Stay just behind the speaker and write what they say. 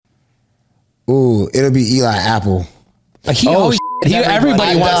Ooh, it'll be Eli Apple.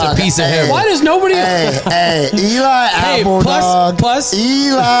 Everybody wants a piece of him. Why does nobody? Hey, Eli Apple, dog. Plus,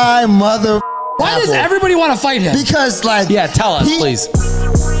 Eli mother. Why does everybody want to fight him? Because, like, yeah, tell us, please.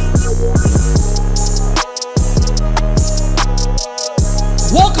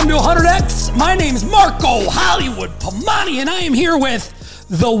 Welcome to 100X. My name is Marco Hollywood Pomani, and I am here with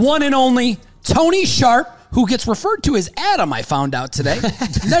the one and only Tony Sharp, who gets referred to as Adam, I found out today.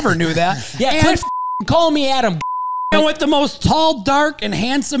 Never knew that. Yeah, and quit call me Adam. And with the most tall, dark, and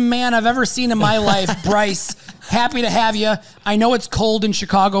handsome man I've ever seen in my life, Brice. Happy to have you. I know it's cold in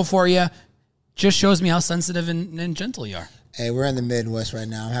Chicago for you. Just shows me how sensitive and gentle you are. Hey, we're in the Midwest right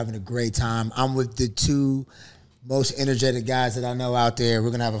now. I'm having a great time. I'm with the two most energetic guys that I know out there. We're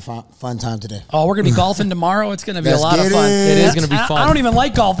going to have a fun time today. Oh, we're going to be golfing tomorrow. It's going to be a lot of fun. It is going to be fun. I don't even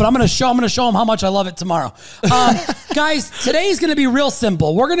like golf, but I'm going to show them how much I love it tomorrow. Guys, today's going to be real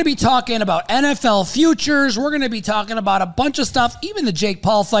simple. We're going to be talking about NFL futures. We're going to be talking about a bunch of stuff, even the Jake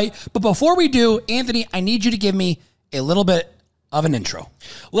Paul fight. But before we do, Anthony, I need you to give me a little bit of an intro.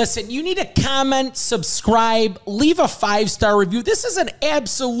 Listen, you need to comment, subscribe, leave a 5-star review. This is an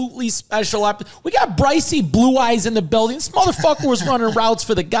absolutely special episode. We got Brice Blue Eyes in the building. This motherfucker was running routes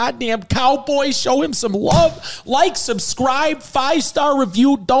for the goddamn Cowboys. Show him some love. Like, subscribe, 5-star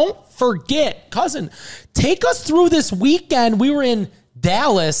review. Don't forget, cousin, take us through this weekend. We were in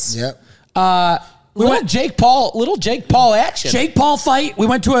Dallas. Yep. We went Jake Paul action. Jake Paul fight. We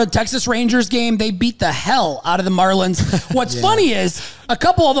went to a Texas Rangers game. They beat the hell out of the Marlins. What's funny is a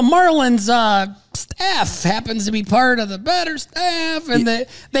couple of the Marlins staff happens to be part of the Betr staff, and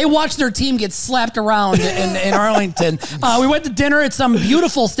they watched their team get slapped around in Arlington. We went to dinner at some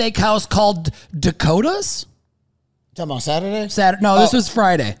beautiful steakhouse called Dakota's. Talking about Saturday? No, this was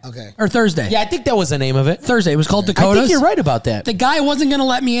Friday. Okay. Or Thursday. Yeah, I think that was the name of it. Thursday. It was called Dakota's. I think you're right about that. The guy wasn't going to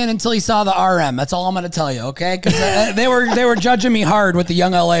let me in until he saw the RM. That's all I'm going to tell you, okay? Because they were judging me hard with the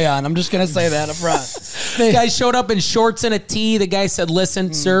Young LA on. I'm just going to say that up front. The guy showed up in shorts and a tee. The guy said,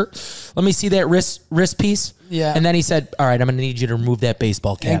 listen, sir, let me see that wrist piece. Yeah. And then he said, all right, I'm going to need you to remove that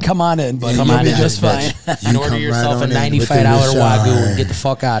baseball cap. And come on in, buddy. Come You'll on be in, just fine. And order yourself a $95 Wagyu and get the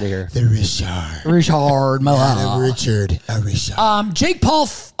fuck out of here. The Richard. Richard Miller. Richard. Jake Paul,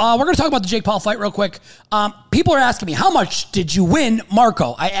 we're going to talk about the Jake Paul fight real quick. People are asking me, how much did you win,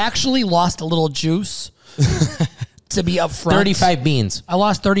 Marco? I actually lost a little juice to be up front. 35 beans. I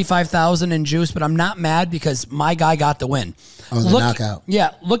lost 35,000 in juice, but I'm not mad because my guy got the win. Oh, the knockout.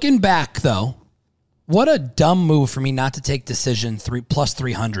 Yeah, looking back, though, what a dumb move for me not to take decision plus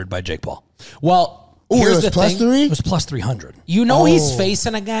 300 by Jake Paul. Well, here's the plus thing. 3? It was plus 300. You know he's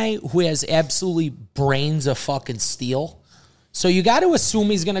facing a guy who has absolutely brains of fucking steel. So you got to assume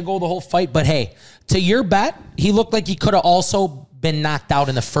he's going to go the whole fight. But hey, to your bet, he looked like he could have also been knocked out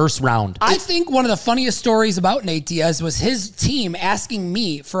in the first round. I think one of the funniest stories about Nate Diaz was his team asking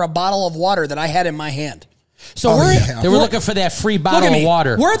me for a bottle of water that I had in my hand. So they were looking for that free bottle of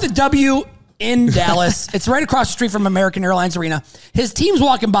water. We're at the W in Dallas. It's right across the street from American Airlines Arena. His team's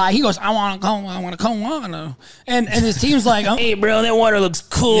walking by. He goes, I want to come. And his team's like, oh. Hey, bro, that water looks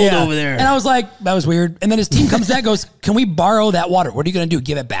cold over there. And I was like, that was weird. And then his team comes back, goes, can we borrow that water? What are you going to do?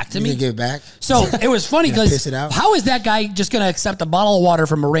 Give it back to me? You give it back? So it was funny because piss it out? How is that guy just going to accept a bottle of water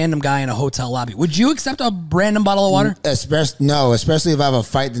from a random guy in a hotel lobby? Would you accept a random bottle of water? Especially if I have a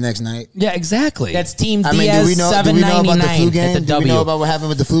fight the next night. Yeah, exactly. That's Team do Diaz we know about the flu game? at the W. Do we know about what happened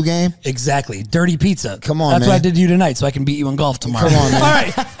with the flu game? Exactly. Dirty pizza. Come on, That's man. what I did to you tonight, so I can beat you in golf tomorrow. Come on, man.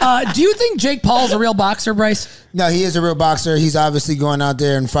 All right. Do you think Jake Paul's a real boxer, Brice? No, he is a real boxer. He's obviously going out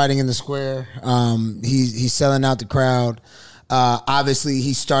there and fighting in the square. He's selling out the crowd. Obviously,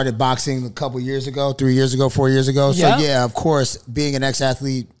 he started boxing a couple years ago, 3 years ago, 4 years ago. So, yeah, of course, being an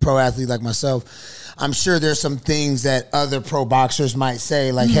ex-athlete, pro athlete like myself, I'm sure there's some things that other pro boxers might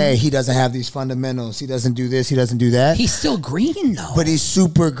say, like, hey, he doesn't have these fundamentals. He doesn't do this. He doesn't do that. He's still green, though. But he's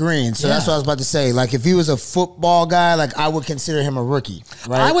super green. So that's what I was about to say. Like, if he was a football guy, like, I would consider him a rookie,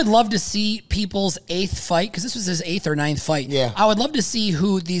 right? I would love to see people's 8th fight, because this was his 8th or 9th fight. Yeah. I would love to see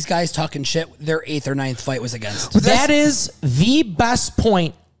who these guys talking shit their 8th or 9th fight was against. That is the best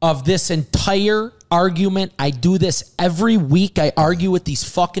point of this entire argument. I do this every week. I argue with these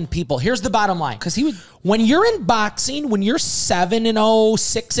fucking people. Here's the bottom line. When you're in boxing, when you're 7-0,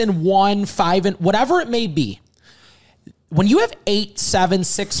 6-1, 5 whatever it may be, when you have 8, 7,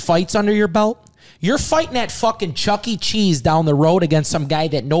 6 fights under your belt, you're fighting at fucking Chuck E. Cheese down the road against some guy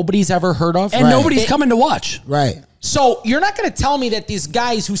that nobody's ever heard of. And nobody's coming to watch. Right. So you're not going to tell me that these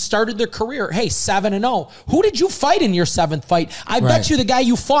guys who started their career, hey, 7-0, who did you fight in your 7th fight? I bet you the guy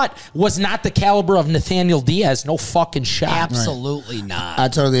you fought was not the caliber of Nathaniel Diaz. No fucking shot. Absolutely not. I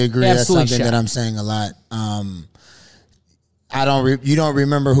totally agree. Absolutely That's something that I'm saying a lot. You don't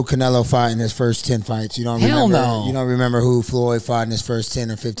remember who Canelo fought in his first 10 fights. You don't remember who Floyd fought in his first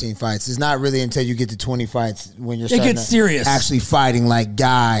 10 or 15 fights. It's not really until you get to 20 fights when you're starting to serious, actually fighting like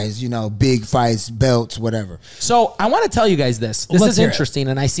guys, big fights, belts, whatever. So I want to tell you guys this. This is interesting,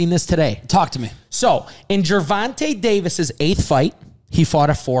 and I seen this today. Talk to me. So in Gervonta Davis's 8th fight, he fought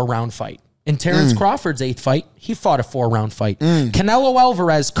a 4-round fight. In Terrence Crawford's 8th fight, he fought a 4-round fight. Canelo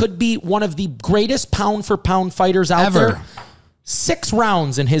Alvarez could be one of the greatest pound-for-pound fighters out there. 6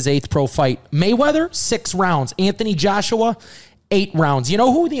 rounds in his 8th pro fight. Mayweather, 6 rounds. Anthony Joshua, 8 rounds. You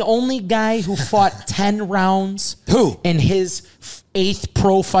know who the only guy who fought 10 rounds in his 8th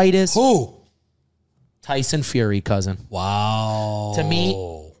pro fight is? Who? Tyson Fury, cousin. Wow. To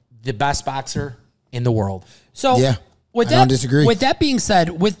me, the best boxer in the world. So, I don't disagree. With that being said,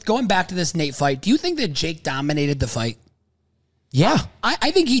 with going back to this Nate fight, do you think that Jake dominated the fight? Yeah.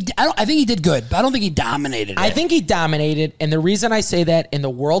 I think he did good, but I don't think he dominated it. I think he dominated, and the reason I say that, in the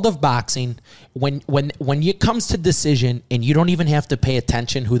world of boxing, when it comes to decision, and you don't even have to pay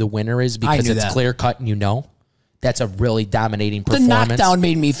attention who the winner is because it's clear cut and that's a really dominating performance. The knockdown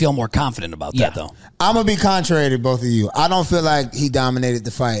made me feel more confident about that, though. I'm going to be contrary to both of you. I don't feel like he dominated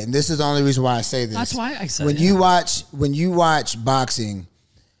the fight, and this is the only reason why I say this. That's why I said when you watch boxing,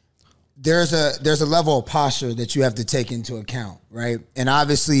 there's a level of posture that you have to take into account, right? And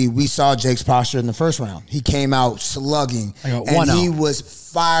obviously, we saw Jake's posture in the first round. He came out slugging, and he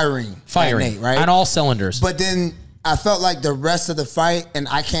was firing, Nate, right? On all cylinders. But then I felt like the rest of the fight, and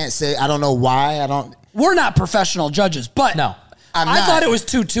I can't say, I don't know why. We're not professional judges, but no. I thought it was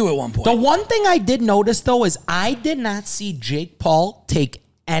 2-2 at one point. The one thing I did notice, though, is I did not see Jake Paul take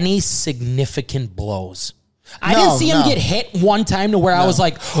any significant blows. I didn't see him get hit one time to where I was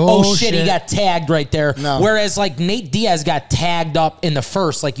like, oh shit, he got tagged right there. No. Whereas like Nate Diaz got tagged up in the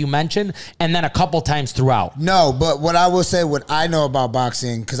first, like you mentioned, and then a couple times throughout. No, but what I will say, what I know about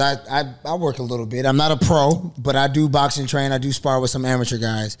boxing, because I work a little bit. I'm not a pro, but I do boxing train. I do spar with some amateur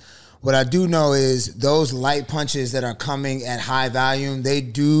guys. What I do know is those light punches that are coming at high volume, they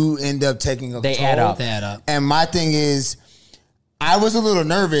do end up taking a toll. They add up. And my thing is, I was a little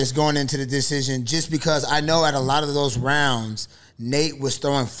nervous going into the decision just because I know at a lot of those rounds, Nate was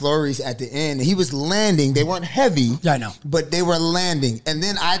throwing flurries at the end. He was landing. They weren't heavy. Yeah, I know. But they were landing. And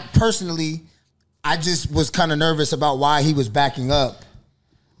then I just was kind of nervous about why he was backing up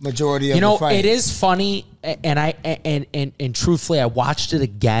majority of the fight. It is funny, and truthfully, I watched it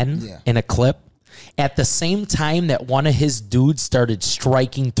again in a clip. At the same time that one of his dudes started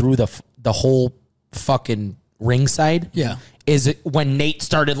striking through the whole fucking ringside. Yeah. Is it when Nate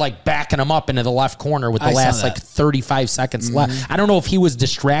started like backing him up into the left corner with the last like 35 seconds left. I don't know if he was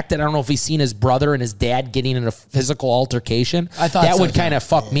distracted. I don't know if he's seen his brother and his dad getting in a physical altercation. I thought that would kind of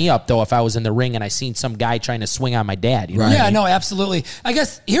fuck me up though if I was in the ring and I seen some guy trying to swing on my dad. You know what I mean? No, absolutely. I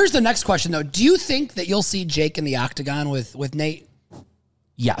guess here's the next question though. Do you think that you'll see Jake in the octagon with Nate?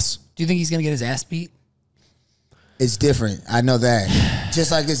 Yes. Do you think he's going to get his ass beat? It's different. I know that.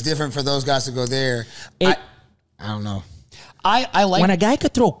 Just like it's different for those guys to go there. I don't know. I like when a guy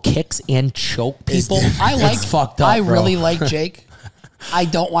could throw kicks and choke people. It's fucked up. I really like Jake. I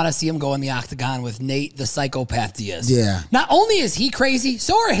don't want to see him go in the octagon with Nate, the psychopath Diaz. Yeah. Not only is he crazy,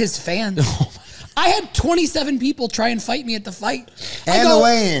 so are his fans. I had 27 people try and fight me at the fight. And the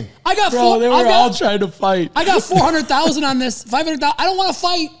weigh-in. They were all trying to fight. I got 400,000 on this, 500,000. I don't want to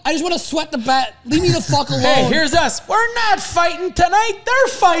fight. I just want to sweat the bet. Leave me the fuck alone. Hey, here's us. We're not fighting tonight. They're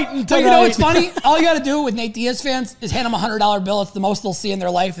fighting tonight. But you know what's funny? All you got to do with Nate Diaz fans is hand them a $100 bill. It's the most they'll see in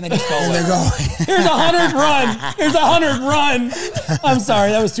their life, and they just go away. Here's 100, run. Here's 100, run. I'm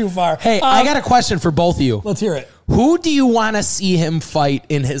sorry, that was too far. Hey, I got a question for both of you. Let's hear it. Who do you want to see him fight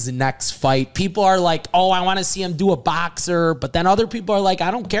in his next fight? People are like, oh, I want to see him do a boxer. But then other people are like,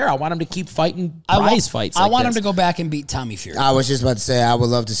 I don't care. I want him to keep fighting prize fights. I want him to go back and beat Tommy Fury. I was just about to say, I would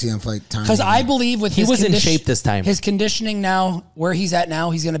love to see him fight Tommy. Because I believe with he was in shape this time. His conditioning now, where he's at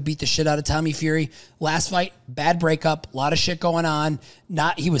now, he's going to beat the shit out of Tommy Fury. Last fight, bad breakup, a lot of shit going on.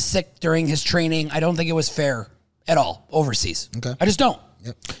 He was sick during his training. I don't think it was fair at all overseas. Okay. I just don't.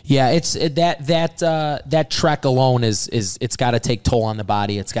 Yep. Yeah, it's that trek alone is it's got to take toll on the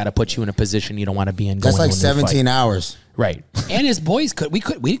body. It's got to put you in a position you don't want to be in. That's like 17 hours, right? And his boys we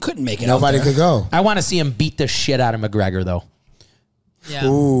couldn't make it. Nobody could go. I want to see him beat the shit out of McGregor though. Yeah,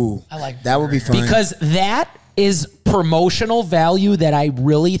 ooh, I like that would be fun because that is promotional value that I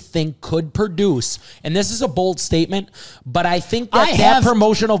really think could produce. And this is a bold statement, but I think that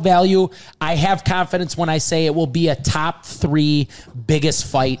promotional value, I have confidence when I say it will be a top 3 biggest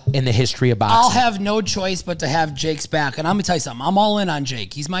fight in the history of boxing. I'll have no choice but to have Jake's back. And I'm going to tell you something. I'm all in on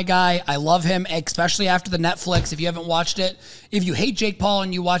Jake. He's my guy. I love him, especially after the Netflix. If you haven't watched it, if you hate Jake Paul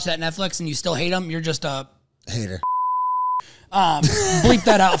and you watch that Netflix and you still hate him, you're just a hater. Bleep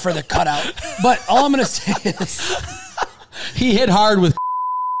that out for the cutout. But all I'm going to say is... he hit hard with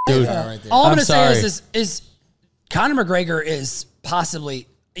dude. All I'm going to say is Conor McGregor is possibly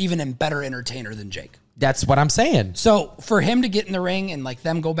even a better entertainer than Jake. That's what I'm saying. So for him to get in the ring and like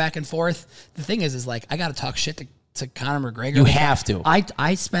them go back and forth, the thing is like I got to talk shit to Conor McGregor. You have to.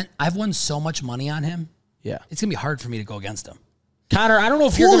 I've won so much money on him. Yeah, it's gonna be hard for me to go against him. Connor, I don't know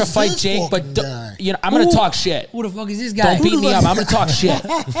if you're going to fight Jake, but I'm going to talk shit. Who the fuck is this guy? Don't beat me up. I'm going to talk shit.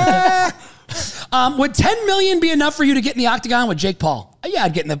 Would $10 million be enough for you to get in the octagon with Jake Paul? Yeah,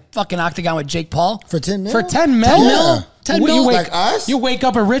 I'd get in the fucking octagon with Jake Paul. For 10 mil? For 10 mil? 10 mil? 10 mil? Like us? You wake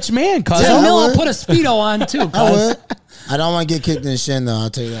up a rich man, cuz. 10 mil, I'll put a Speedo on too, cuz. I would. I don't want to get kicked in the shin, though. I'll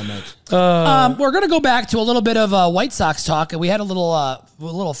tell you that much. We're going to go back to a little bit of White Sox talk. We had a little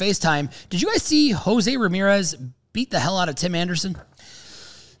FaceTime. Did you guys see Jose Ramirez beat the hell out of Tim Anderson?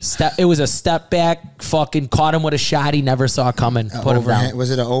 It was a step back, fucking caught him with a shot he never saw coming. Put him down.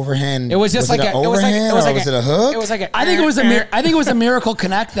 Was it an overhand? It was just like an overhand. Was it a hook? It was like I think it was a miracle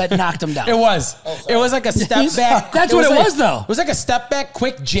connect that knocked him down. It was. It was like a step back. That's what it was, though. It was like a step back,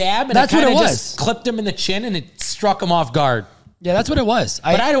 quick jab, and that's what it was. Just clipped him in the chin, and it struck him off guard. Yeah, that's what it was.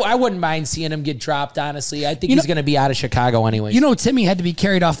 But I wouldn't mind seeing him get dropped, honestly. I think he's going to be out of Chicago anyway. You know, Timmy had to be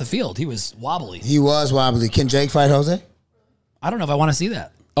carried off the field. He was wobbly. He was wobbly. Can Jake fight Jose? I don't know if I want to see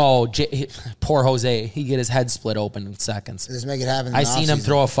that. Oh, poor Jose. He get his head split open in seconds. Let's make it happen. I seen him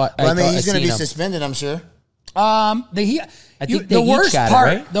throw a fight. Well, I mean, he's going to be suspended, I'm sure. The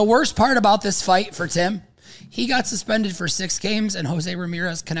worst part about this fight for Tim, he got suspended for 6 games, and Jose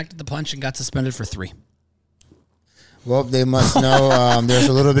Ramirez connected the punch and got suspended for 3. Well, they must know there's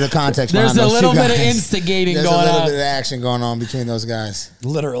a little bit of context. There's a little bit of instigating going on. There's a little bit of action going on between those guys.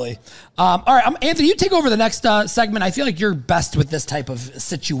 Literally. All right, Anthony, you take over the next segment. I feel like you're best with this type of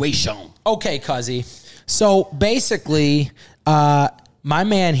situation. Okay, Cuzzy. So basically, my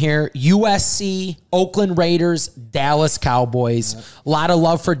man here, USC, Oakland Raiders, Dallas Cowboys. A lot of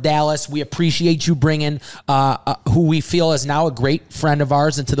love for Dallas. We appreciate you bringing who we feel is now a great friend of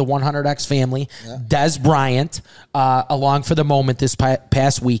ours into the 100X family, Des Bryant, along for the moment this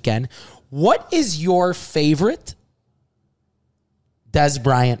past weekend. What is your favorite Des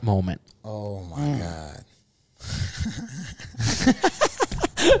Bryant moment? Oh, my God.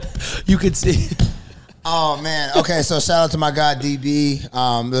 You could see... Oh, man. Okay, so shout out to my guy, DB.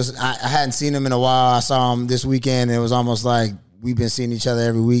 I hadn't seen him in a while. I saw him this weekend, and it was almost like we've been seeing each other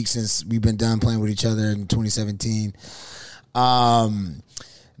every week since we've been done playing with each other in 2017.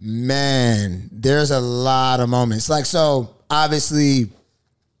 Man, there's a lot of moments. Like, so, obviously,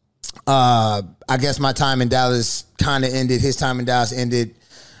 I guess my time in Dallas kind of ended. His time in Dallas ended.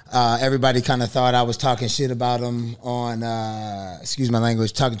 Everybody kind of thought I was talking shit about him on, excuse my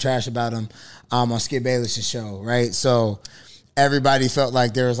language, talking trash about him on Skip Bayless's show, right? So everybody felt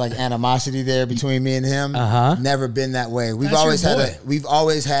like there was like animosity there between me and him. Never been that way. We've always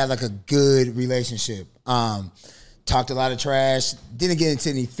had like a good relationship. Talked a lot of trash. Didn't get into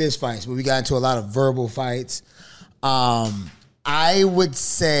any fist fights, but we got into a lot of verbal fights. I would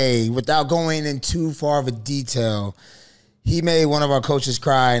say, without going in too far of a detail, he made one of our coaches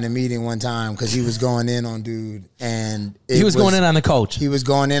cry in a meeting one time because he was going in on dude. And he was going in on the coach. He was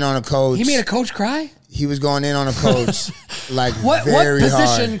going in on a coach. He made a coach cry? He was going in on a coach like what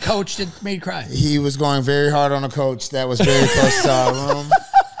position hard. Coach made cry? He was going very hard on a coach that was very close to our room.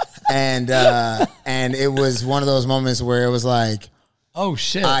 And it was one of those moments where it was like, oh,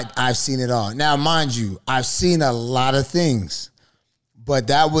 shit. I've seen it all. Now, mind you, I've seen a lot of things. But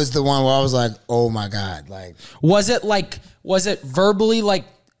that was the one where I was like, oh, my God. Like, was it verbally like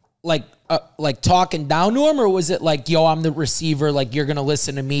talking down to him, or was it like, yo, I'm the receiver, like you're gonna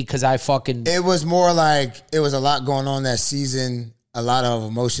listen to me because I fucking... It was more like it was a lot going on that season. A lot of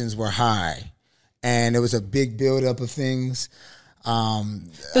emotions were high, and it was a big buildup of things.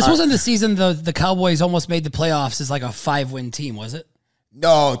 This wasn't the season the Cowboys almost made the playoffs as like a 5-win team, was it?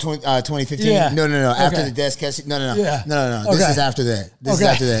 No, 2015. Yeah. No. Okay. After the Des Cassie. No. Yeah. No. Okay. This is after that. This is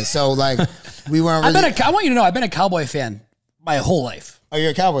after that. So like, we weren't really... I want you to know, I've been a Cowboy fan my whole life. Oh,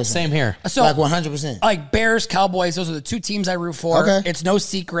 you're a Cowboys fan? Same here. So like 100%. Like Bears, Cowboys, those are the 2 teams I root for. Okay. It's no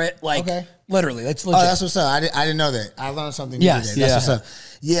secret. Like, literally, that's legit. Oh, that's what's up. I didn't know that. I learned something new yes. today. That's what's up.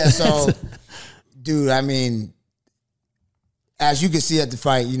 Yeah, so Dude, I mean, as you can see at the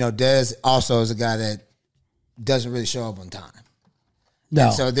fight, Dez also is a guy that doesn't really show up on time. No.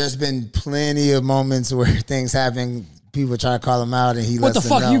 And so there's been plenty of moments where things happen. People try to call him out, and he lets them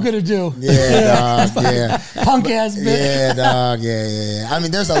know. What the fuck you gonna do? Yeah, dog. Yeah, punk ass bitch. Yeah, dog. Yeah. I mean,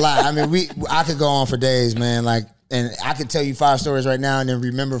 there's a lot. I mean, I could go on for days, man. Like, and I could tell you 5 stories right now, and then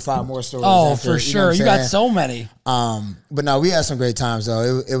remember 5 more stories. Oh, after, for sure. You got so many. But no, we had some great times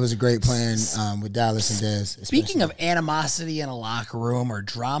though. It was a great playing with Dallas and Dez. Speaking of animosity in a locker room or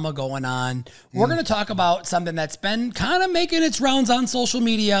drama going on, we're going to talk about something that's been kind of making its rounds on social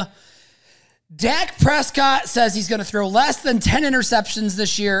media. Dak Prescott says he's going to throw less than 10 interceptions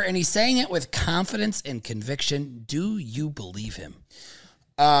this year, and he's saying it with confidence and conviction. Do you believe him?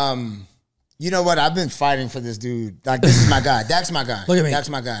 You know what? I've been fighting for this dude. Like, this is my guy. Dak's my guy. Look at me. Dak's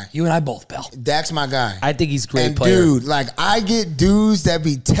my guy. You and I both, pal. Dak's my guy. I think he's a great and player. Dude, like, I get dudes that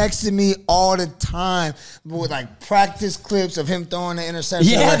be texting me all the time with, like, practice clips of him throwing the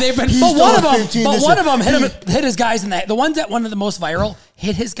interception. Yeah, like, they've been. But one of them hit his guys in the. The ones that one of the most viral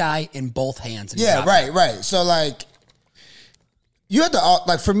hit his guy in both hands. Yeah, right. So, like, you have to,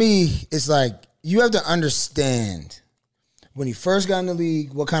 like, for me, it's like, you have to understand when he first got in the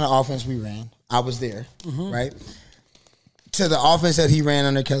league, what kind of offense we ran. I was there, right? To the offense that he ran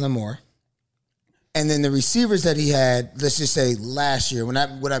under Kellen Moore. And then the receivers that he had, let's just say last year.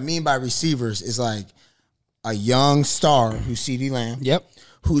 What I mean by receivers is like a young star who's CeeDee Lamb. Yep.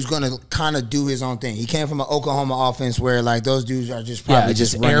 Who's going to kind of do his own thing. He came from an Oklahoma offense where, like, those dudes are just probably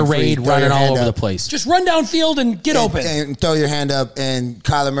just air raid, running all over the place. Just run downfield and get open. And throw your hand up, and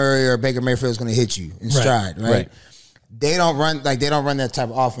Kyler Murray or Baker Mayfield is going to hit you in stride, right? They don't run that type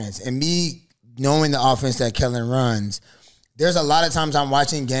of offense. And me knowing the offense that Kellen runs, there's a lot of times I'm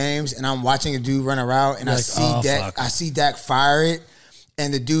watching games and I'm watching a dude run a route and I see Dak fire it,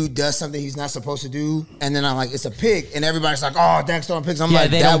 and the dude does something he's not supposed to do, and then I'm like, it's a pick, and everybody's like, oh, Dak's throwing picks. I'm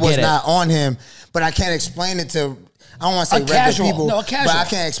like, that was not on him, but I can't explain it to, I don't want to say regular people, but I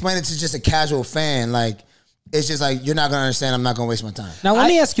can't explain it to just a casual fan. Like, it's just like, you're not going to understand. I'm not going to waste my time. Now, let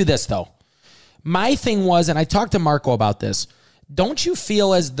me ask you this, though. My thing was, and I talked to Marco about this, don't you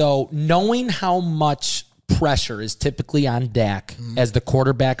feel as though knowing how much pressure is typically on Dak as the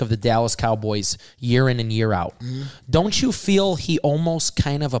quarterback of the Dallas Cowboys year in and year out, don't you feel he almost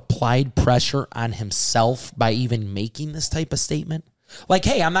kind of applied pressure on himself by even making this type of statement? Like,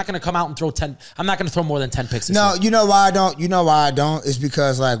 hey, I'm not going to come out and throw 10. I'm not going to throw more than 10 picks. No, you know why I don't? You know why I don't? It's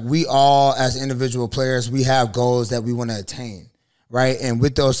because, like, we all, as individual players, we have goals that we want to attain. Right? And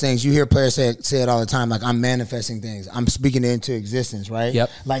with those things, you hear players say it all the time, like, I'm manifesting things. I'm speaking it into existence, right? Yep.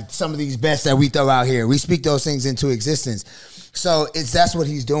 Like some of these bets that we throw out here, we speak those things into existence. So that's what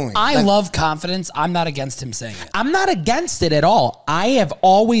he's doing. I love confidence. I'm not against him saying it. I'm not against it at all. I have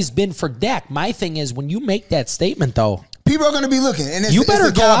always been for Dak. My thing is, when you make that statement, though, people are going to be looking, and you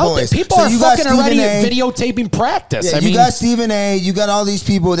better go out there. People are fucking already videotaping practice. Yeah, you got Stephen A. You got all these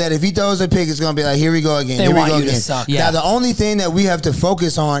people that if he throws a pick, it's going to be like, here we go again. They here want we go you again. to suck. Now, the only thing that we have to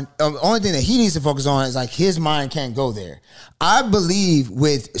focus on, the only thing that he needs to focus on is like his mind can't go there. I believe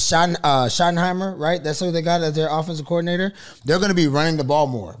with Schottenheimer, right? That's who they got as their offensive coordinator. They're going to be running the ball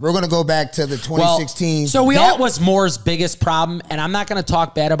more. We're going to go back to the 2016. So that was Moore's biggest problem, and I'm not going to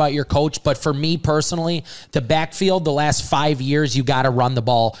talk bad about your coach, but for me personally, the backfield the last 5 years, you got to run the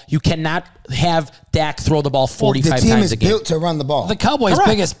ball. You cannot have Dak throw the ball 45 times a game. The team is built to run the ball. The Cowboys'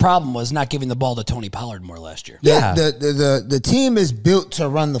 biggest problem was not giving the ball to Tony Pollard more last year. Yeah. The team is built to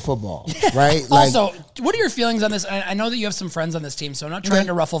run the football, right? Also, what are your feelings on this? I know that you have some friends on this team, so I'm not trying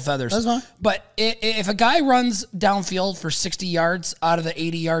to ruffle feathers. That's fine. But if a guy runs downfield for 60 yards out of the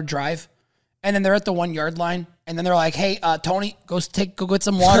 80-yard drive, and then they're at the 1 yard line, and then they're like, hey, Tony, go get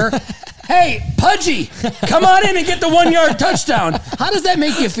some water. Hey, Pudgy, come on in and get the 1 yard touchdown. How does that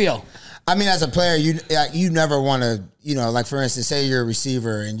make you feel? I mean, as a player, you never want to, like, for instance, say you're a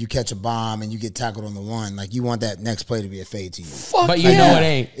receiver and you catch a bomb and you get tackled on the one. Like, you want that next play to be a fade to you. But you know it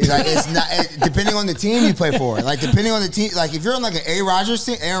ain't. It's not, depending on the team you play for. Like, depending on the team, like, if you're on, like, an Aaron Rodgers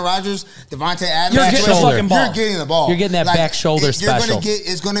team, Devontae Adams, you're getting the fucking ball. You're getting the ball. You're getting that back shoulder special.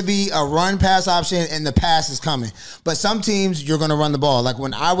 It's going to be a run-pass option, and the pass is coming. But some teams, you're going to run the ball. Like,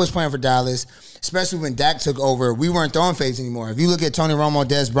 when I was playing for Dallas, especially when Dak took over, we weren't throwing fades anymore. If you look at Tony Romo,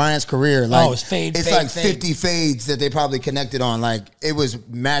 Dez Bryant's career, like, it's like 50 fades that they probably connected on. Like, it was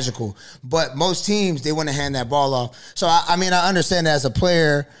magical. But most teams, they want to hand that ball off. So, I mean, I understand that as a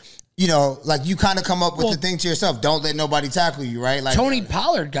player, like, you kind of come up with the thing to yourself. Don't let nobody tackle you, right? Like, Tony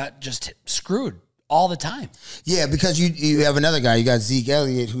Pollard got just screwed all the time. Yeah, because you have another guy. You got Zeke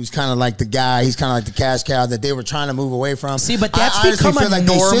Elliott, who's kind of like the guy. He's kind of like the cash cow that they were trying to move away from. See, but that's I honestly become feel a like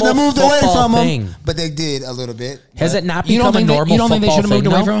they should normal have moved away football from thing. him, but they did a little bit. Has it not You don't become a think normal you don't think they football should have moved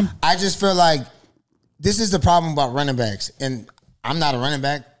thing, away no? from him? I just feel like this is the problem about running backs, and I'm not a running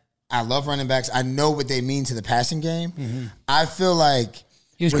back. I love running backs. I know what they mean to the passing game. Mm-hmm. I feel like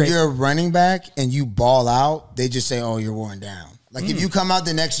when great. you're a running back and you ball out, they just say, "Oh, you're worn down." Like if you come out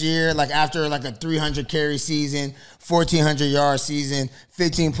the next year, like after like a 300 carry season, 1,400 yard season,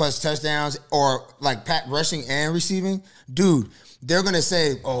 15 plus touchdowns, or like rushing and receiving, dude, they're gonna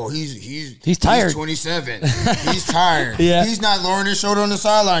say, "Oh, he's tired. He's 27. He's tired. Yeah. He's not lowering his shoulder on the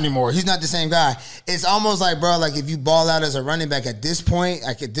sideline anymore. He's not the same guy." It's almost like, bro, like if you ball out as a running back at this point,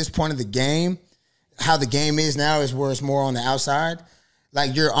 like at this point of the game, how the game is now is where it's more on the outside.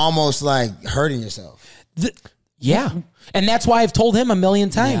 Like you're almost like hurting yourself. Yeah. And that's why I've told him a million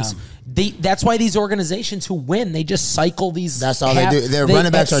times. That's why these organizations who win, they just cycle these. That's all they do. Their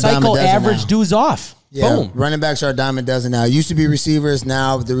running backs are a dime a dozen average now. dues off. Yeah, Boom. running backs are a dime a dozen now. It used to be receivers.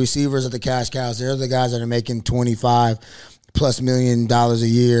 Now the receivers are the cash cows. They're the guys that are making $25+ million a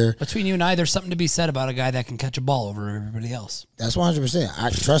year. Between you and I, there's something to be said about a guy that can catch a ball over everybody else. That's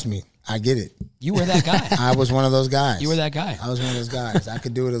 100%. Trust me. I get it. You were that guy. I was one of those guys. You were that guy. I was one of those guys. I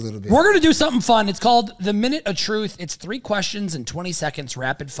could do it a little bit. We're going to do something fun. It's called The Minute of Truth. It's 3 questions in 20 seconds,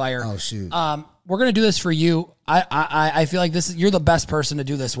 rapid fire. Oh, shoot. We're going to do this for you. I feel like you're the best person to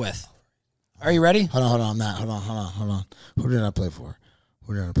do this with. Are you ready? Hold on. I'm not. Hold on. Who did I play for?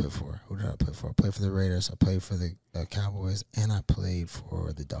 I played for the Raiders. I played for the Cowboys. And I played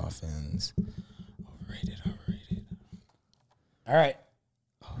for the Dolphins. Overrated. All right.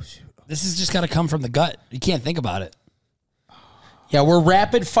 Oh, shoot. This has just got to come from the gut. You can't think about it. Yeah, we're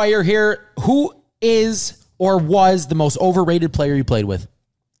rapid fire here. Who is or was the most overrated player you played with?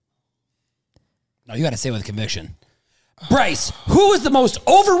 No, you got to say it with conviction. Brice, who was the most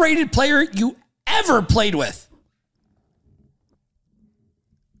overrated player you ever played with?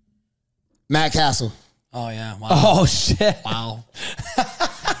 Matt Castle. Oh, yeah. Wow. Oh, shit. Wow.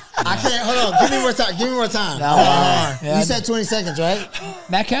 I can't. Hold on. Give me more time. No, Hold on. yeah. You said 20 seconds, right?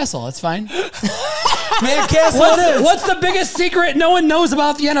 Matt Castle, that's fine. Matt Castle, What's the biggest secret no one knows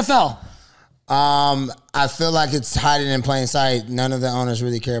about the NFL? I feel like it's hiding in plain sight. None of the owners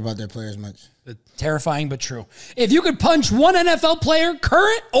really care about their players much. Terrifying, but true. If you could punch one NFL player,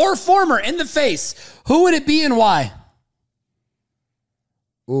 current or former, in the face, who would it be and why?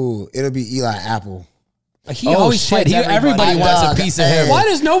 Ooh, it'll be Eli Apple. He always fights everybody wants a piece of him. Why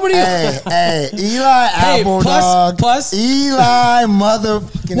does nobody? Hey, Eli Apple, dog. Plus, Eli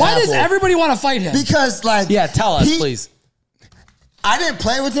motherfucking Why Apple. does everybody want to fight him? Because, like... yeah, tell us, please. I didn't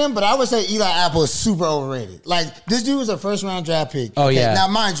play with him, but I would say Eli Apple is super overrated. Like, this dude was a first-round draft pick. Oh, yeah. Now,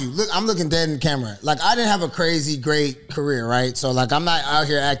 mind you, look, I'm looking dead in the camera. Like, I didn't have a crazy, great career, right? So, like, I'm not out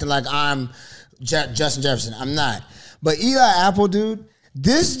here acting like I'm Justin Jefferson. I'm not. But Eli Apple, dude...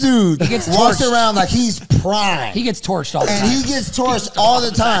 This dude walks around like he's prime. He gets torched all the time. And he gets torched all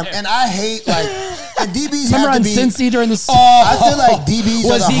the time. And I hate, like, and DBs Remember have to on be... Cincy during the... I feel like DBs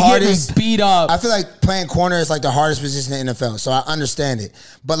are the hardest... beat up? I feel like playing corner is like the hardest position in the NFL, so I understand it.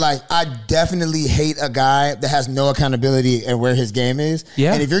 But, like, I definitely hate a guy that has no accountability and where his game is.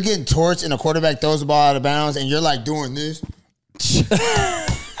 Yeah. And if you're getting torched and a quarterback throws the ball out of bounds and you're, like, doing this...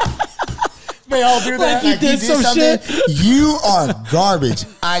 They all do that. Like you did some something. shit. You are garbage.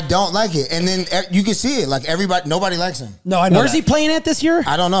 I don't like it. And then you can see it. Like nobody likes him. No, I know. Where's he playing at this year?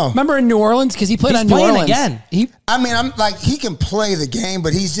 I don't know. Remember in New Orleans? Because he played He's on New playing Orleans. again. I'm like, he can play the game,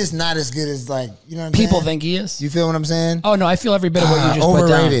 but he's just not as good as, like, you know what I'm saying? People think he is. You feel what I'm saying? Oh, no, I feel every bit of what you just put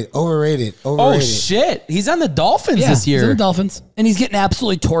down. Overrated. Oh, shit. He's on the Dolphins this year. He's on the Dolphins. And he's getting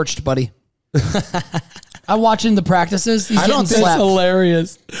absolutely torched, buddy. I'm watching the practices. He's I don't getting think slapped. That's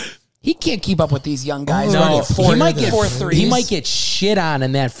hilarious. He can't keep up with these young guys. No, he might get 4 threes. He might get shit on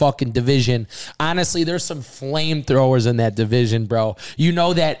in that fucking division. Honestly, there's some flamethrowers in that division, bro. You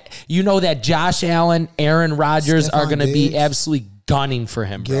know that Josh Allen, Aaron Rodgers are going to be absolutely gunning for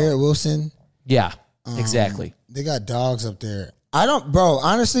him, bro. Garrett Wilson. Yeah, exactly. They got dogs up there.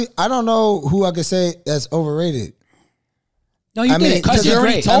 Honestly, I don't know who I could say that's overrated. No, you did. Because you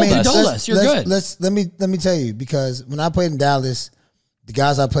already told us. You're good. Let me tell you, because when I played in Dallas, the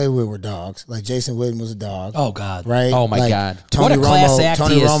guys I played with were dogs. Like Jason Witten was a dog. Oh, God. Right? Oh, my like, God. Tony What a Romo, class act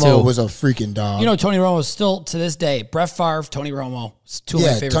Tony he is, Romo too. was a freaking dog. You know, Tony Romo is still, to this day, Brett Favre, Tony Romo. Two of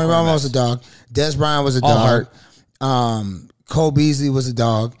my favorite Tony Romo was a dog. Des Bryant was a dog. Cole Beasley was a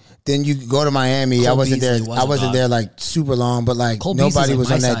dog. Then you go to Miami. I wasn't there like super long, but like Cole nobody Beasley's was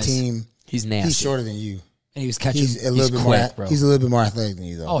like on my that size. team. He's nasty. He's shorter than you. And he was catching. He's a little bit more athletic than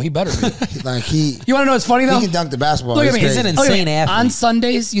you, though. Oh, he better be. You want to know what's funny, though? He can dunk the basketball. Look at me. He's an insane athlete. On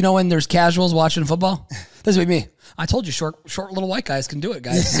Sundays, when there's casuals watching football, this would be me. I told you, short little white guys can do it,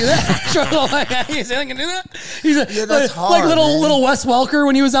 guys. See that? Short little white guy. You can do that? That's hard, like man. little Wes Welker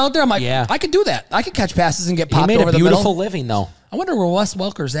when he was out there. I'm like, I could do that. I could catch passes and get popped over the middle. He made a beautiful living, though. I wonder where Wes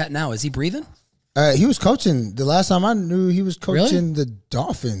Welker's at now. Is he breathing? He was coaching. The last time I knew, he was coaching the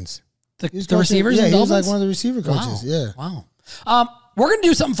Dolphins. The receivers? Yeah, and he was Dolphins? like one of the receiver coaches. Wow. Yeah. Wow. We're going to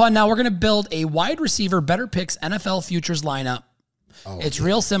do something fun now. We're going to build a wide receiver Betr Picks NFL futures lineup. It's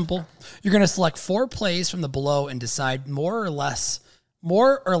real simple. You're going to select 4 plays from the below and decide more or less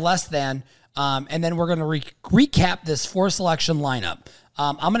than, and then we're going to recap this 4 selection lineup.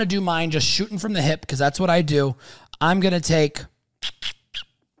 I'm going to do mine just shooting from the hip because that's what I do. I'm going to take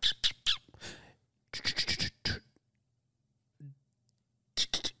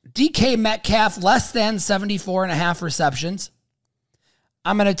DK Metcalf less than 74.5 receptions.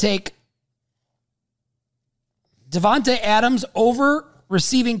 I'm going to take Devontae Adams over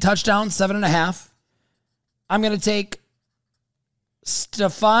receiving touchdown 7.5. I'm going to take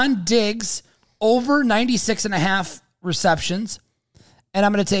Stephon Diggs over 96.5 receptions. And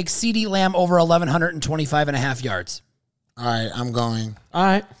I'm going to take CeeDee Lamb over 1,125.5 yards. All right, I'm going. All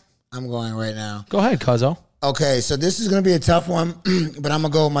right. I'm going right now. Go ahead, Cuzzo. Okay, so this is going to be a tough one, but I'm going to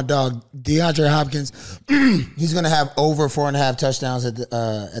go with my dog, DeAndre Hopkins. He's going to have over 4.5 touchdowns at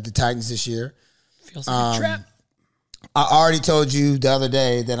the Titans this year. Feels like a trap. I already told you the other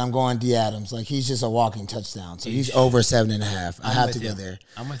day that I'm going D. Adams. Like, he's just a walking touchdown. So he's over 7.5. I have to go there.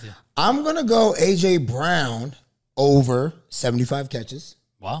 I'm with you. I'm going to go A.J. Brown over 75 catches.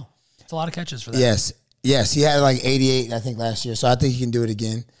 Wow. That's a lot of catches for that. Yes. He had like 88, I think, last year. So I think he can do it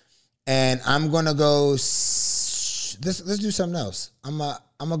again. And I'm going to go, let's do something else. I'm going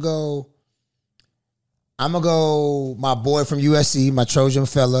to go my boy from USC, my Trojan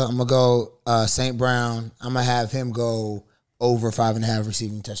fella. I'm going to go St. Brown. I'm going to have him go over 5.5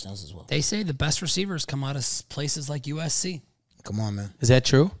 receiving touchdowns as well. They say the best receivers come out of places like USC. Come on, man. Is that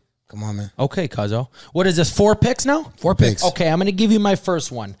true? Come on, man. Okay, Cuzzo. What is this, 4 picks now? 4 picks. Okay, I'm going to give you my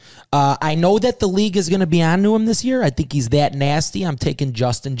first one. I know that the league is going to be on to him this year. I think he's that nasty. I'm taking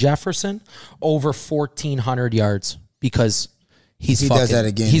Justin Jefferson over 1,400 yards because he does that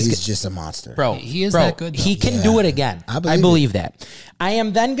again, he's just a monster. Bro, he is that good, though. He can do it again. I believe that. I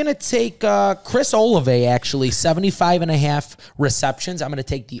am then going to take Chris Olave, actually, 75.5 receptions. I'm going to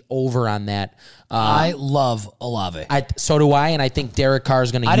take the over on that. I love Olave. So do I, and I think Derek Carr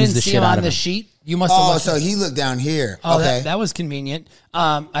is going to use the shit out of him. I didn't see him on the sheet. You must have so he looked down here. Oh, okay. That was convenient.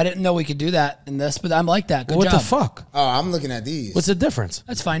 I didn't know we could do that in this, but I'm like that. Good job. What the fuck? Oh, I'm looking at these. What's the difference?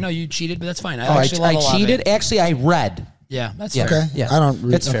 That's fine. No, you cheated, but that's fine. I cheated? Actually, I read. Yeah, that's fair. Okay. Yeah. I don't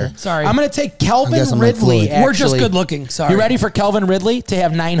read. It's fair. Sorry. I'm going to take Calvin I'm Ridley. like We're just good looking. Sorry. You ready for Calvin Ridley to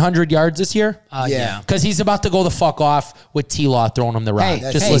have 900 yards this year? Yeah. Because he's about to go the fuck off with T-Law throwing him the rock.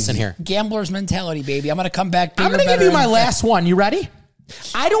 Just listen here. Gambler's mentality, baby. I'm going to come back bigger, I'm going to give better, you my and last one. You ready?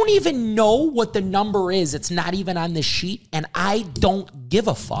 I don't even know what the number is. It's not even on the sheet, and I don't give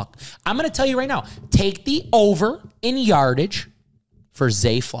a fuck. I'm going to tell you right now. Take the over in yardage for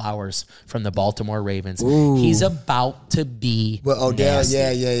Zay Flowers from the Baltimore Ravens. Ooh. He's about to be Odell, nasty.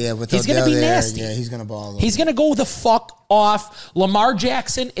 yeah. He's going to be nasty. Yeah, he's going to ball. He's going to go the fuck off. Lamar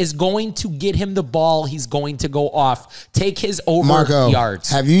Jackson is going to get him the ball. He's going to go off. Take his over Marco, yards.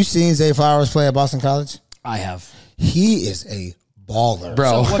 Have you seen Zay Flowers play at Boston College? I have. He is a baller.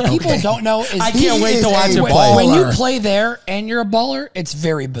 Bro. So what people don't know is I can't wait to watch him play. baller. When you play there and you're a baller, it's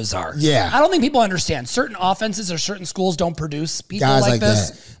very bizarre. Yeah. I don't think people understand. Certain offenses or certain schools don't produce people Guys like like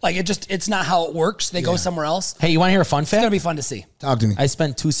this. that. Like it's not how it works. They go somewhere else. Hey, you want to hear a fun It's going to fact? be fun to see. Talk to me. I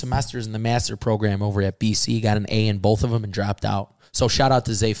spent 2 semesters in the master program over at BC, got an A in both of them and dropped out. So shout out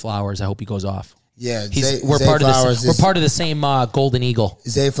to Zay Flowers. I hope he goes off. Yeah, We're part of the same Golden Eagle.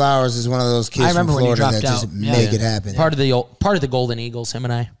 Zay Flowers is one of those kids from Florida that just make it happen. Part of the Golden Eagles, him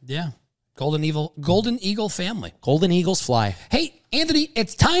and I. Yeah. Golden Eagle family. Golden Eagles fly. Hey, Anthony,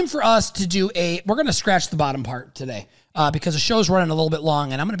 it's time for us to do we're going to scratch the bottom part today because the show's running a little bit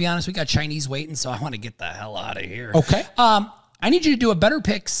long. And I'm going to be honest, we got Chinese waiting, so I want to get the hell out of here. Okay. I need you to do a Betr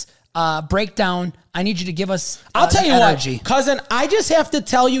Picks breakdown. I need you to give us I'll tell you energy. what, cousin, I just have to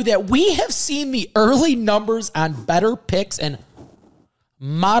tell you that we have seen the early numbers on Betr Picks, and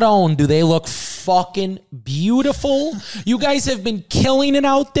Maron, do they look fucking beautiful. You guys have been killing it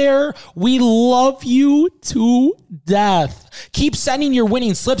out there. We love you to death. Keep sending your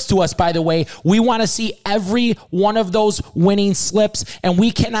winning slips to us, by the way. We want to see every one of those winning slips, and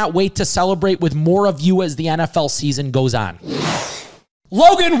we cannot wait to celebrate with more of you as the NFL season goes on.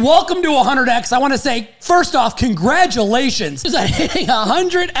 Logan, welcome to 100X. I want to say, first off, congratulations on hitting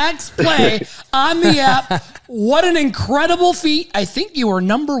 100X play on the app. What an incredible feat. I think you were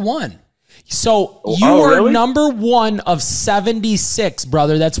number one. So you were really? number one of 76,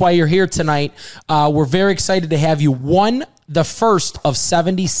 brother. That's why you're here tonight. We're very excited to have you. The first of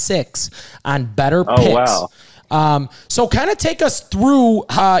 76 on Betr Picks. wow. So kind of take us through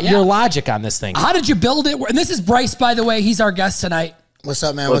your logic on this thing. How did you build it? And this is Brice, by the way. He's our guest tonight. What's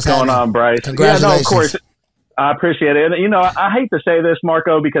up, man? What's going on, Brice? Congratulations. Yeah, no, of course. I appreciate it. And, I hate to say this,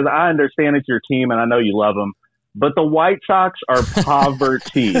 Marco, because I understand it's your team and I know you love them, but the White Sox are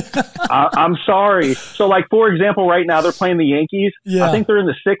poverty. I'm sorry. So, like, for example, right now they're playing the Yankees. Yeah. I think they're in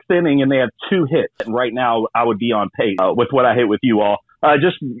the 6th inning and they have 2 hits. And right now I would be on pace with what I hit with you all.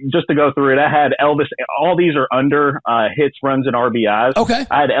 Just to go through it, I had Elvis. All these are under hits, runs, and RBIs. Okay.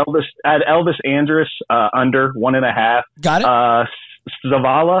 I had Elvis Andrus under 1.5. Got it.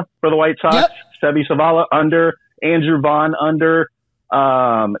 Zavala for the White Sox. Yep. Sebi Zavala under. Andrew Vaughn under.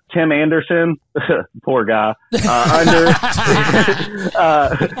 Tim Anderson, poor guy, under.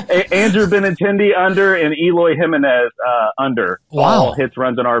 Andrew Benintendi under, and Eloy Jimenez under. Wow. All hits,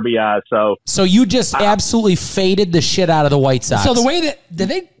 runs, and RBIs. So you just absolutely faded the shit out of the White Sox. So the way that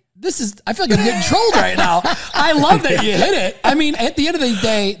I feel like I'm getting trolled right now. I love that you hit it. I mean, at the end of the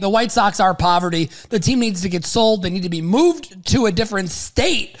day, the White Sox are poverty. The team needs to get sold. They need to be moved to a different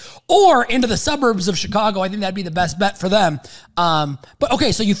state or into the suburbs of Chicago. I think that'd be the best bet for them. But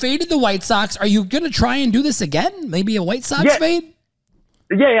okay, so you faded the White Sox. Are you going to try and do this again? Maybe a White Sox fade?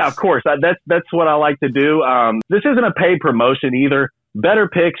 Yeah, of course. That's what I like to do. This isn't a paid promotion either.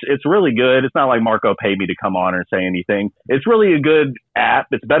 Betr Picks, it's really good. It's not like Marco paid me to come on or say anything. It's really a good app.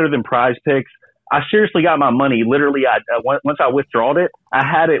 It's better than Prize Picks. I seriously got my money. Literally, once I withdrawed it, I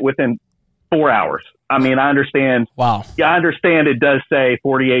had it within 4 hours. I mean, I understand. Wow. Yeah, I understand it does say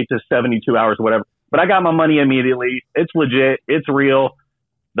 48 to 72 hours or whatever, but I got my money immediately. It's legit. It's real.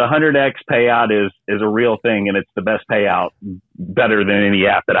 The 100X payout is a real thing, and it's the best payout, better than any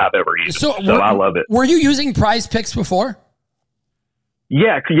app that I've ever used. So I love it. Were you using Prize Picks before?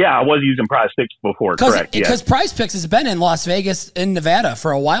 Yeah, I was using Prize Picks before, correct. Because Prize Picks has been in Las Vegas and Nevada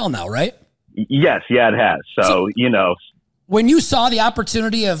for a while now, right? Yes, it has. So when you saw the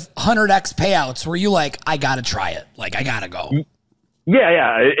opportunity of 100X payouts, were you like, I got to try it? Like, I got to go.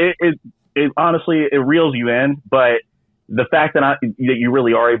 Yeah. It honestly, it reels you in, but the fact that you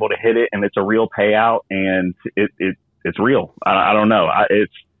really are able to hit it and it's a real payout and it's real. I don't know.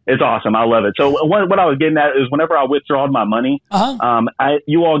 It's awesome. I love it. So what I was getting at is whenever I withdrawed my money,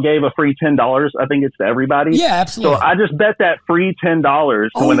 you all gave a free $10. I think it's to everybody. Yeah, absolutely. So I just bet that free $10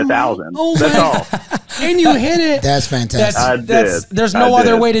 to win 1,000. That's all. And you hit it. That's fantastic. There's no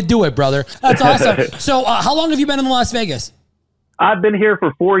other way to do it, brother. That's awesome. So how long have you been in Las Vegas? I've been here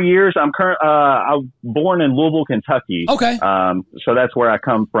for 4 years. I was born in Louisville, Kentucky. Okay. So that's where I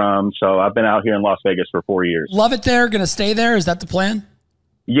come from. So I've been out here in Las Vegas for 4 years. Love it there. Going to stay there. Is that the plan?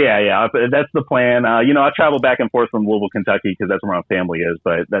 Yeah. That's the plan. I travel back and forth from Louisville, Kentucky because that's where my family is,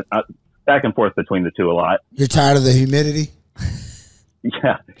 but that's back and forth between the two a lot. You're tired of the humidity?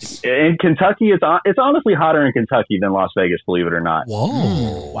 Yeah. In Kentucky, it's honestly hotter in Kentucky than Las Vegas, believe it or not.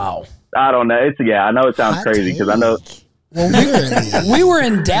 Whoa. Wow. I don't know. I know it sounds crazy because I know. Well, we were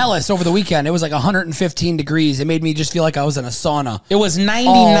in Dallas over the weekend. It was like 115 degrees. It made me just feel like I was in a sauna. It was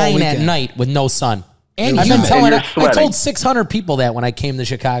 99 at night with no sun. And I've been humid. I told 600 people that when I came to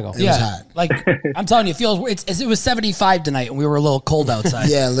Chicago. It was hot. Like I'm telling you, it was 75 tonight, and we were a little cold outside.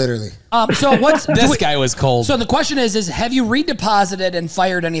 Yeah, literally. So what's This guy was cold. So the question is have you redeposited and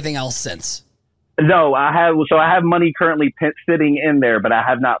fired anything else since? No, I have. So I have money currently sitting in there, but I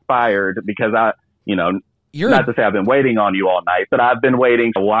have not fired because not to say I've been waiting on you all night, but I've been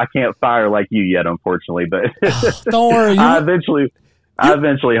waiting. Well, I can't fire like you yet, unfortunately, but don't worry. I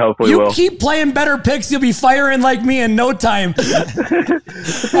eventually hopefully will. You keep playing Betr Picks, you'll be firing like me in no time.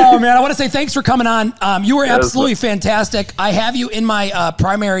 Oh, man, I want to say thanks for coming on. You were absolutely fantastic. I have you in my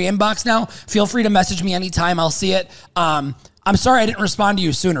primary inbox now. Feel free to message me anytime. I'll see it. I'm sorry I didn't respond to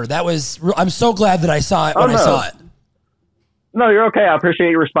you sooner. I'm so glad that I saw it when I saw it. No, you're okay. I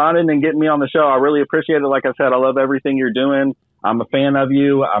appreciate you responding and getting me on the show. I really appreciate it. Like I said, I love everything you're doing. I'm a fan of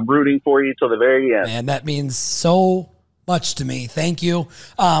you. I'm rooting for you till the very end. Man, that means so much to me. Thank you.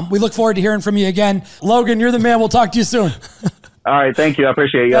 We look forward to hearing from you again. Logan, you're the man. We'll talk to you soon. All right. Thank you. I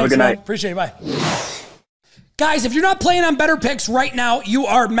appreciate you. Have a good night. Appreciate it. Bye. Guys, if you're not playing on Better Picks right now, you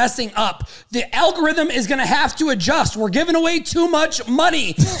are messing up. The algorithm is going to have to adjust. We're giving away too much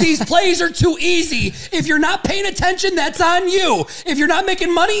money. These plays are too easy. If you're not paying attention, that's on you. If you're not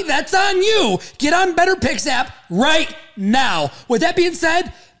making money, that's on you. Get on Better Picks app right now. With that being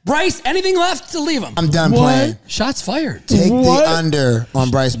said, Brice, anything left to leave him? I'm done playing. Shots fired. Take the under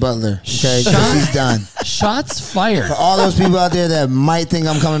on Brice Butler, okay? Because he's done. Shots fired. For all those people out there that might think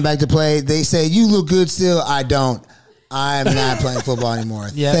I'm coming back to play, they say, you look good still. I don't. I'm not playing football anymore.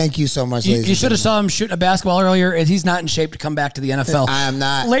 Yeah. Thank you so much, ladies. You should have saw him shooting a basketball earlier, and he's not in shape to come back to the NFL. I am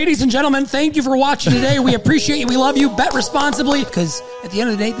not. Ladies and gentlemen, thank you for watching today. We appreciate you. We love you. Bet responsibly, because at the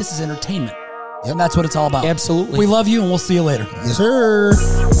end of the day, this is entertainment. Yep. And that's what it's all about. Absolutely. We love you, and we'll see you later. Yes, sir.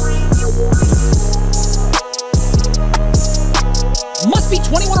 Must be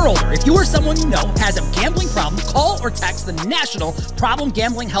 21 or older. If you or someone you know has a gambling problem, call or text the National Problem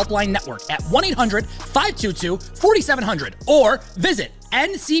Gambling Helpline Network at 1-800-522-4700 or visit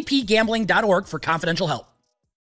ncpgambling.org for confidential help.